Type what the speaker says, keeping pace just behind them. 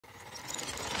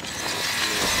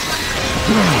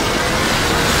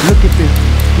Look at this,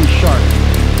 he's sharp.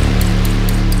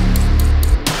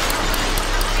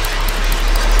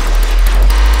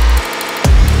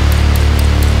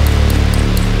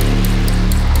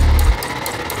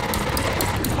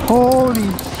 Holy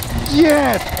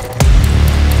shit!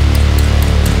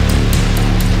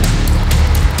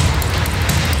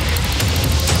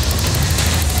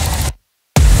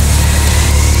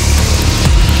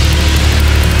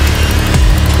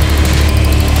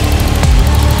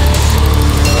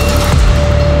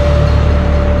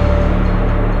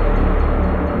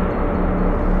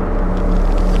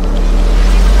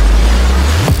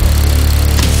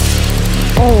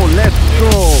 Oh, let's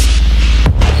go!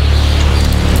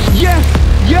 Yes!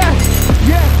 Yes!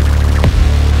 Yes!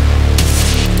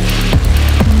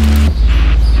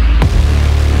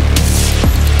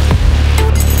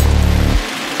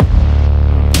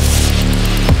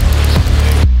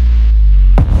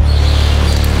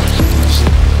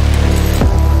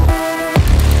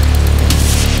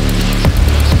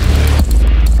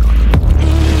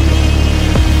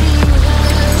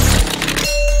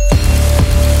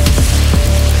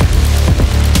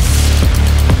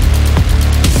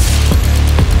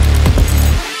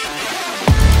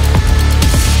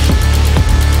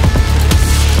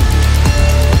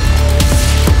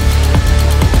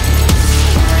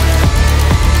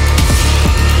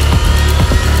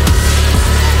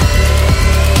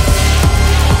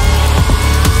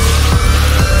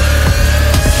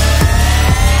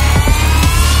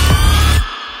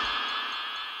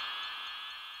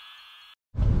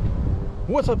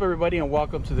 What's up everybody, and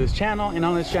welcome to this channel. And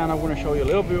on this channel, I'm going to show you a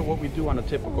little bit of what we do on a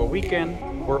typical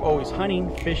weekend. We're always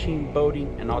hunting, fishing,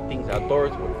 boating, and all things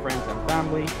outdoors with friends and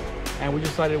family. And we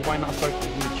decided why not start this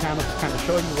new channel to kind of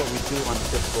show you what we do on a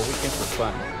typical weekend for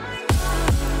fun.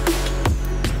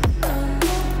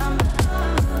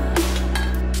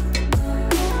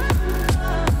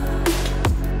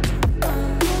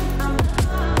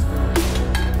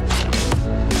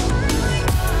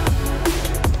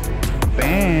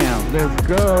 Let's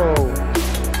go!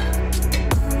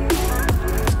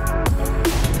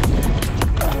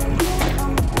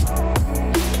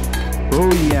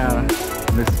 Oh yeah,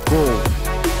 let's go!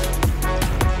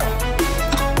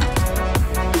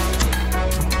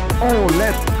 Oh,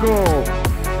 let's go!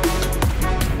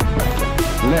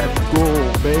 Let's go,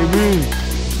 baby!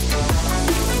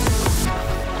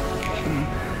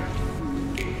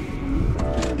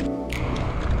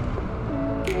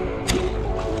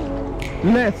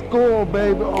 Let's go,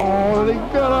 baby. Oh, they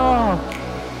got off.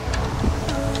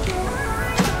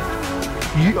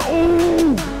 Yeah.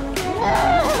 Oh.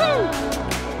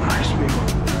 Nice, baby.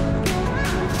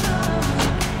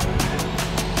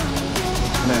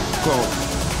 Let's go.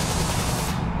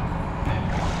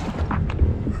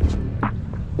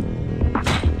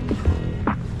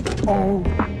 Oh.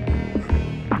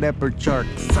 Leopard shark.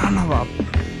 Son of a.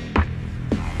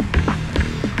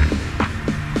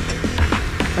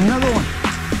 Another one.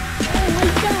 Oh my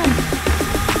god.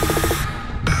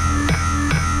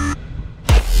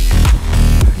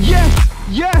 Yes!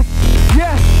 Yes!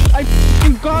 Yes! I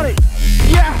f***ing got it!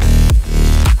 Yes!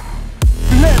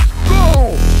 Let's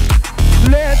go!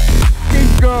 Let's f***ing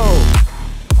go!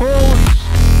 Holy sh...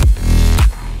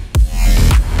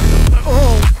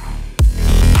 Oh!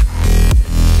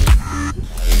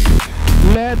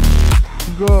 Let's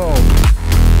go!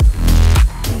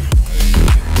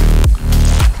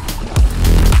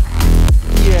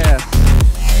 Yes.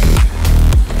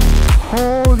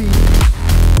 Holy.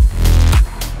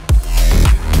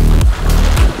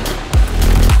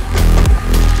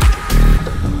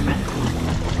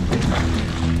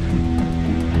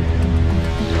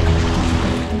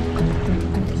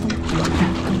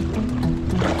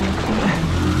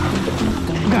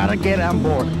 Gotta get on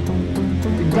board.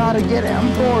 You gotta get on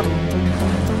board.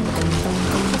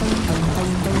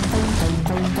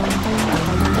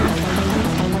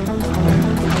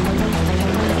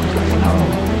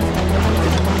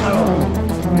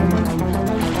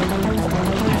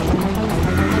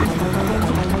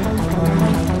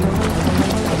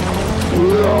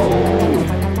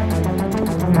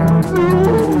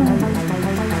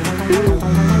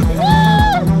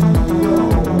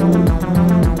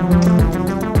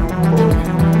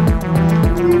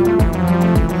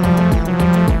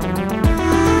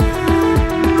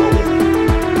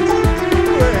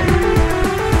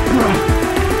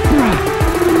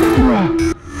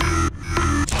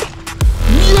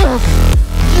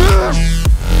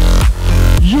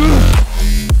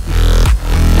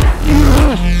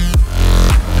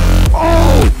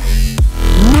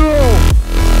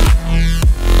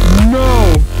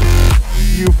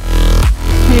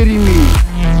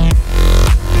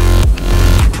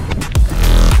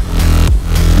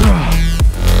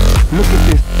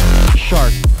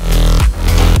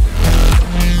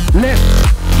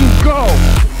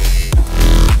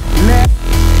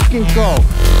 freaking go.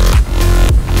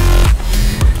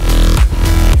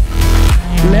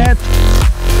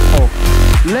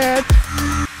 Let's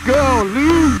go,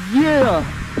 Lou. Yeah,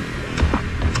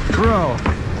 bro.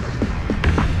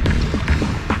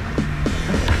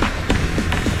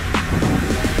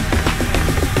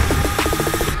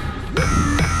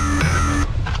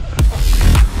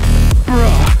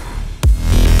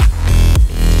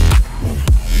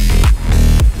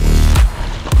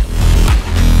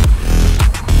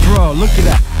 Bro, look at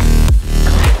that.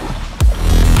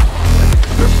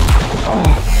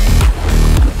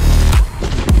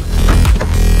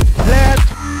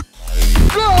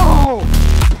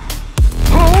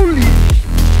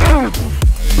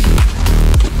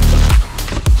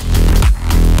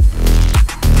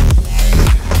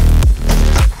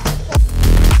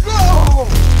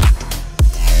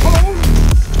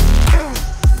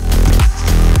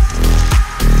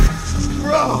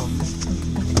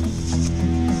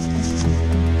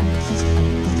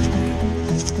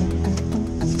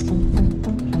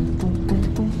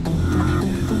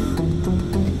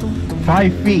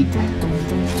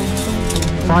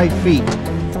 Five feet.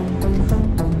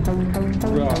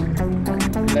 Bro,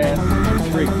 let's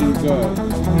freaking go.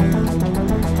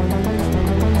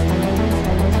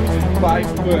 5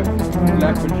 foot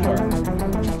leopard shark.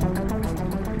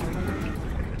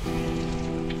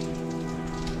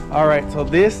 Alright, so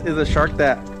this is a shark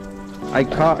that I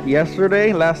caught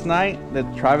last night,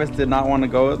 that Travis did not want to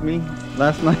go with me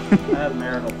last night. I had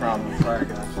marital problems, sorry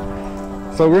guys.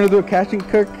 So we're gonna do a catch and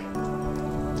cook.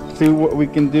 See what we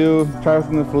can do. Travis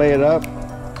is gonna fillet it up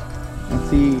and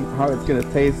see how it's gonna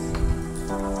taste.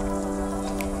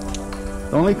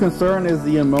 The only concern is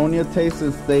the ammonia taste,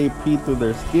 since they pee through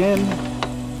their skin.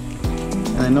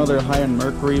 And I know they're high in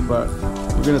mercury, but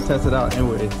we're gonna test it out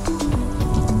anyways.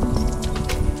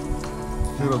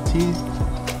 Little teeth.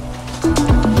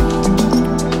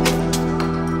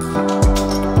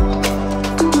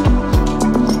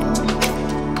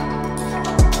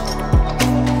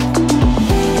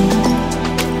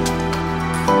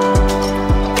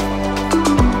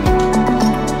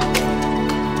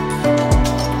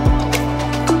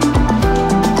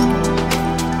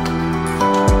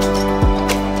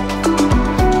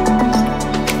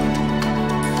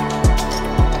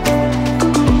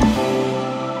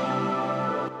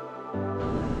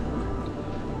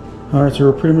 Alright, so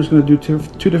we're pretty much going to do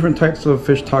two different types of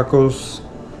fish tacos.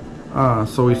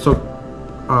 So we soak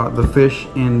the fish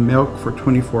in milk for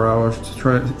 24 hours to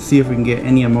try to see if we can get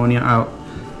any ammonia out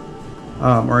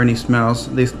or any smells.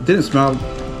 They didn't smell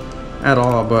at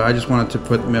all, but I just wanted to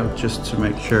put milk just to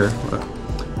make sure. But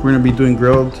we're going to be doing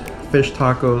grilled fish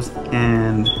tacos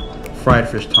and fried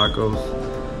fish tacos.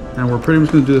 And we're pretty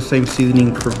much going to do the same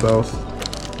seasoning for both.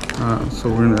 So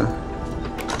we're going to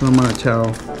put them on a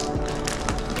towel.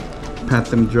 Pat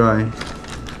them dry.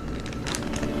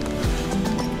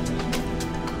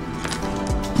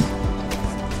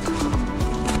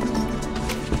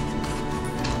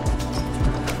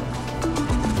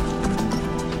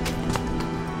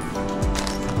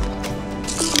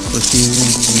 For seasoning,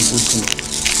 we do some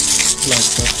black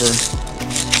pepper.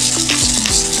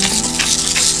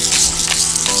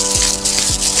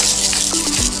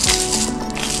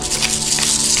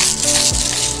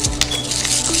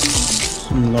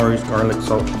 Lori's garlic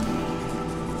salt.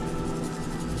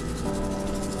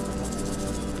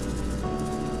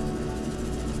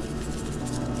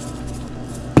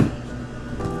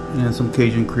 And some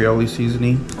Cajun Creole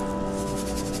seasoning.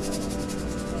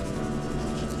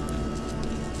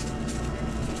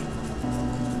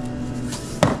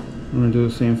 I'm going to do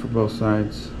the same for both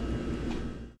sides.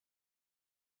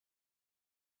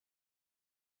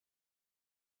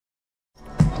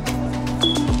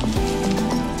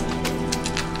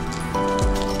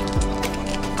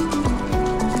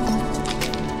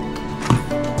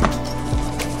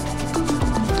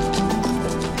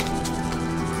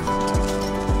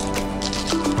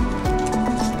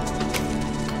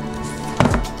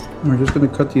 We're just going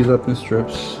to cut these up in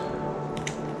strips,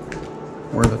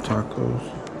 or the tacos.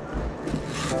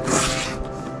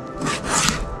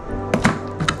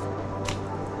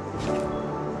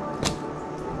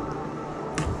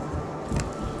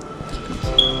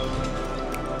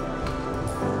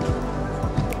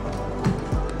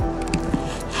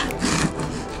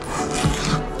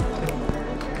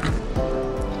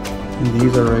 And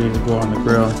these are ready to go on the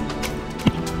grill.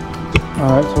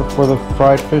 Alright, so for the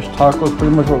fried fish tacos,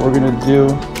 pretty much what we're going to do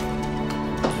is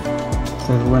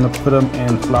we're going to put them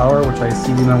in flour, which I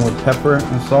season them with pepper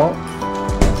and salt,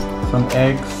 some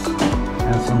eggs,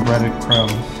 and some breaded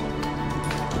crumbs.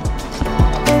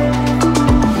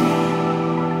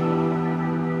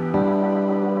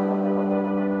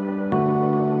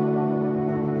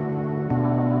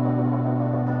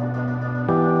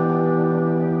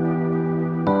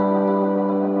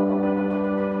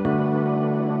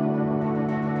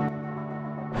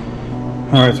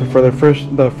 Alright, so for the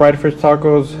fried fish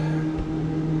tacos,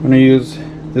 I'm gonna use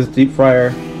this deep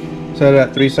fryer, set it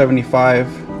at 375,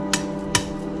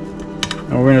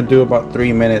 and we're gonna do about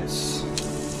 3 minutes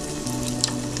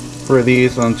for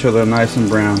these until they're nice and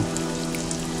brown.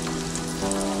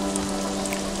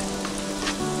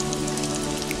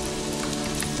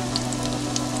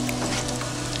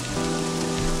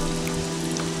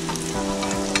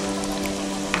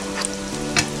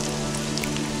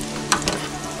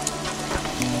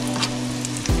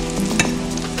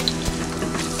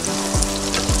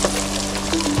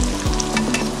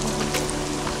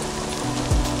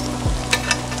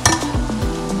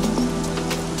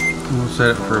 We'll set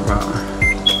it for about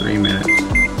 3 minutes.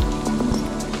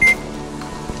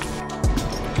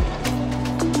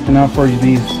 And now for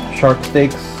these shark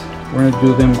steaks, we're going to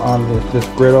do them on this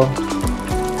griddle.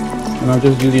 And I'm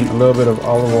just using a little bit of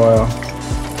olive oil.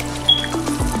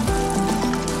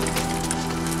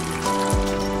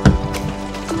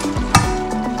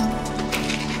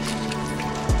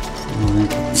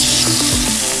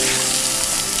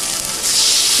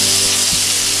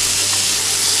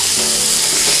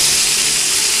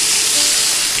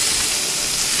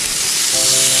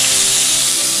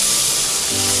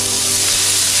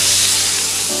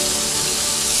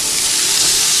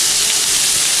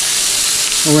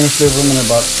 We're going to sieve them in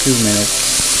about 2 minutes.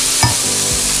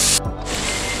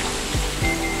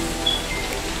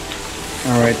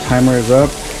 Alright, timer is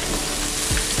up.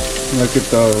 Look at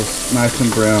those, nice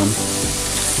and brown.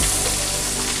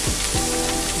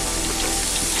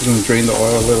 Just going to drain the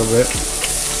oil a little bit.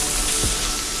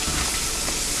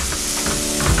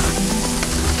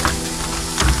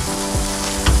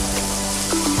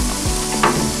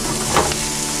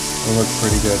 They look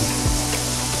pretty good.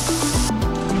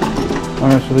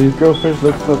 Alright, so these grilled fish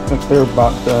look like they're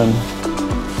about done.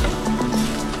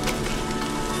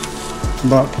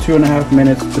 About 2.5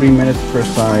 minutes, 3 minutes per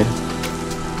side.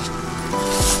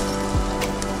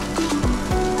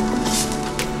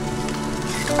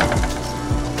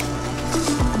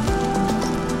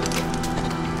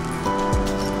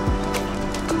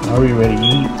 Are we ready to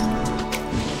eat?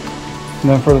 And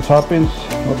then for the toppings,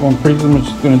 what I'm pretty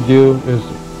much going to do is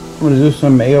I'm going to do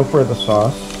some mayo for the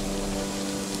sauce.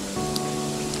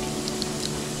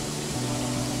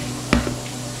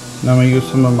 Now I'm going to use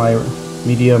some of my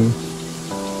medium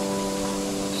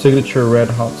signature red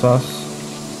hot sauce,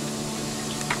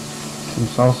 some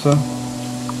salsa.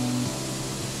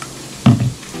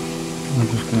 I'm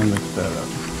just going to mix that up.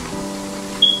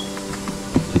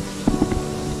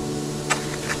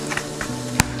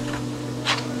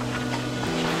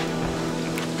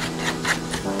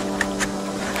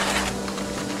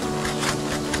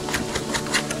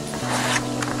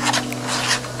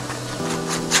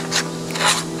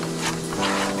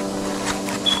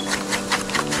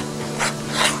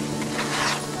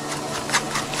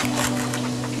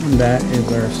 And that is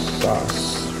our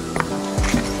sauce.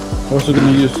 We're also going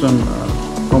to use some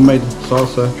homemade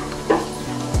salsa.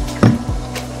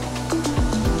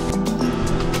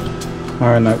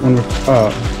 Alright, now when we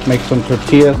make some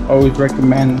tortillas, always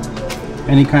recommend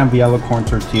any kind of yellow corn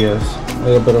tortillas. A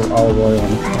little bit of olive oil on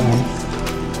the pan.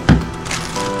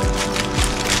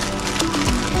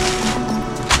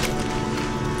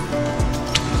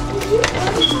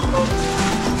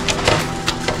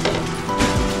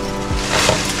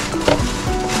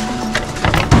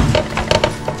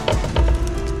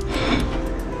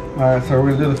 Alright, so we're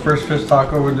going to do the first fish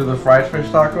taco. We're going to do the fried fish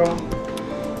taco.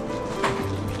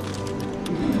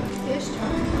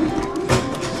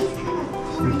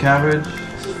 Some cabbage.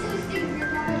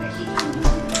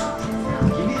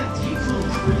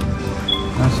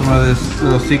 And some of this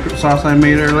little secret sauce I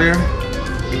made earlier.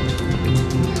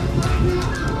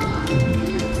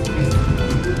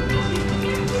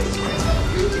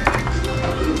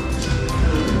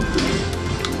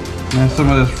 And some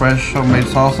of this fresh homemade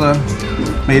salsa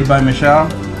made by Michelle.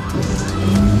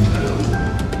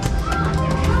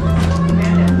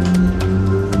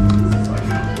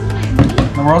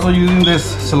 And we're also using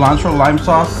this cilantro lime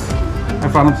sauce I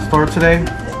found at the store today.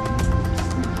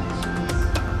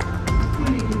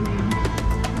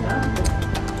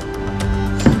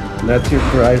 That's your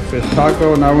fried fish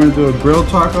taco. Now we're going to do a grilled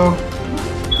taco.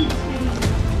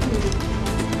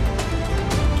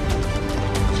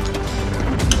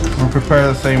 We'll prepare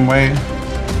the same way.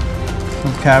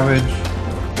 Some cabbage.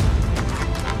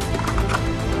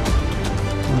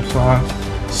 Some sauce.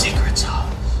 Secret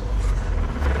sauce.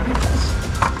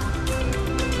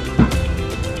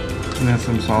 And then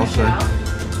some salsa.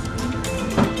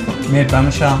 Made by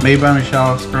Michelle. Made by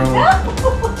Michelle. Scroll.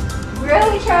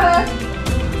 Really, Charlotte?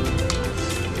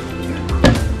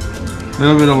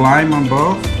 little bit of lime on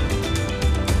both.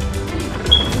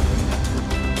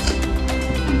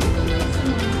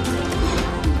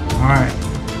 Alright.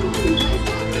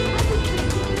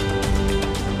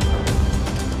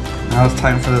 Now it's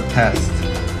time for the test.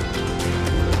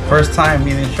 First time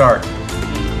eating shark.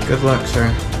 Good luck,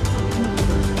 sir.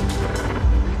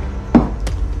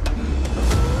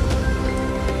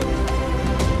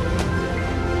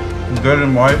 Good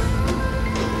and moist.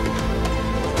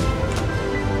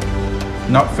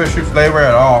 Not fishy flavor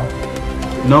at all.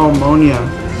 No ammonia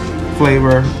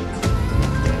flavor.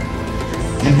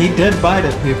 And he did bite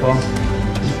it, people.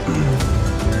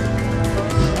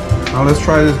 Now let's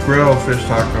try this grilled fish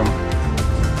taco.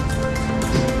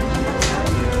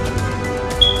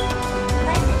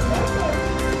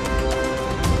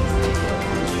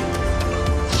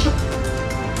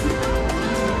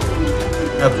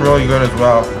 That's really good as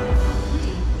well.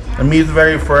 The meat's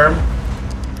very firm.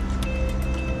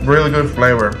 Really good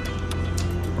flavor.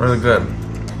 Really good.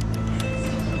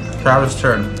 Travis'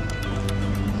 turn.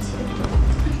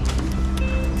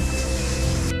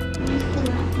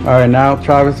 Alright, now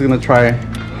Travis is gonna try.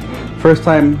 First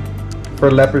time for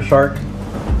leopard shark.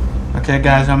 Okay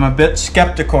guys, I'm a bit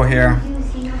skeptical here,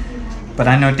 but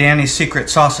I know Danny's secret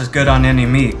sauce is good on any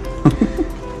meat.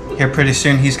 Here pretty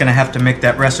soon he's gonna have to make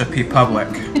that recipe public.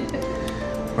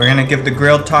 We're gonna give the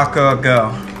grilled taco a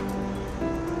go.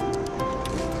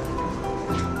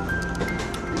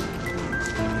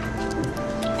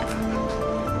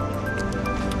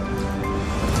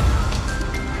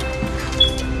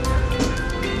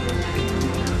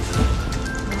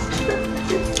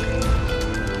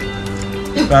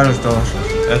 That is delicious.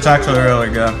 It's actually really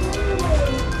good.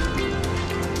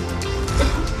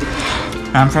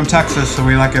 I'm from Texas, so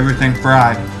we like everything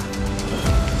fried.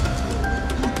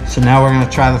 So now we're gonna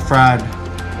try the fried.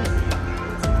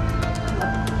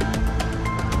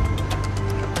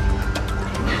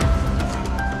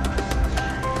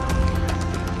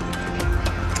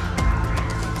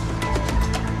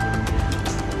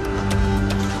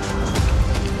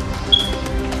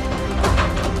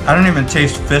 I don't even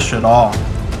taste fish at all.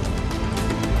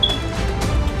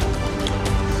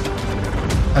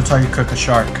 That's how you cook a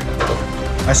shark.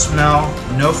 I smell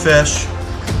no fish,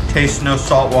 taste no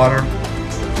salt water,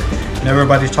 and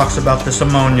everybody talks about this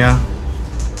ammonia.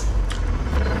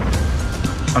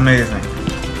 Amazing.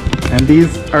 And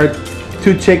these are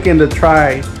too chicken to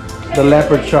try the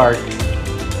leopard shark.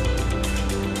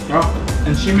 Oh,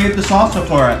 and she made the salsa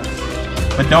for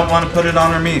it, but don't want to put it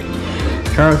on her meat.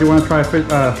 Charles, you want to try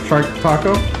a shark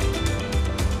taco?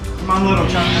 Come on, little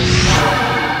chunk.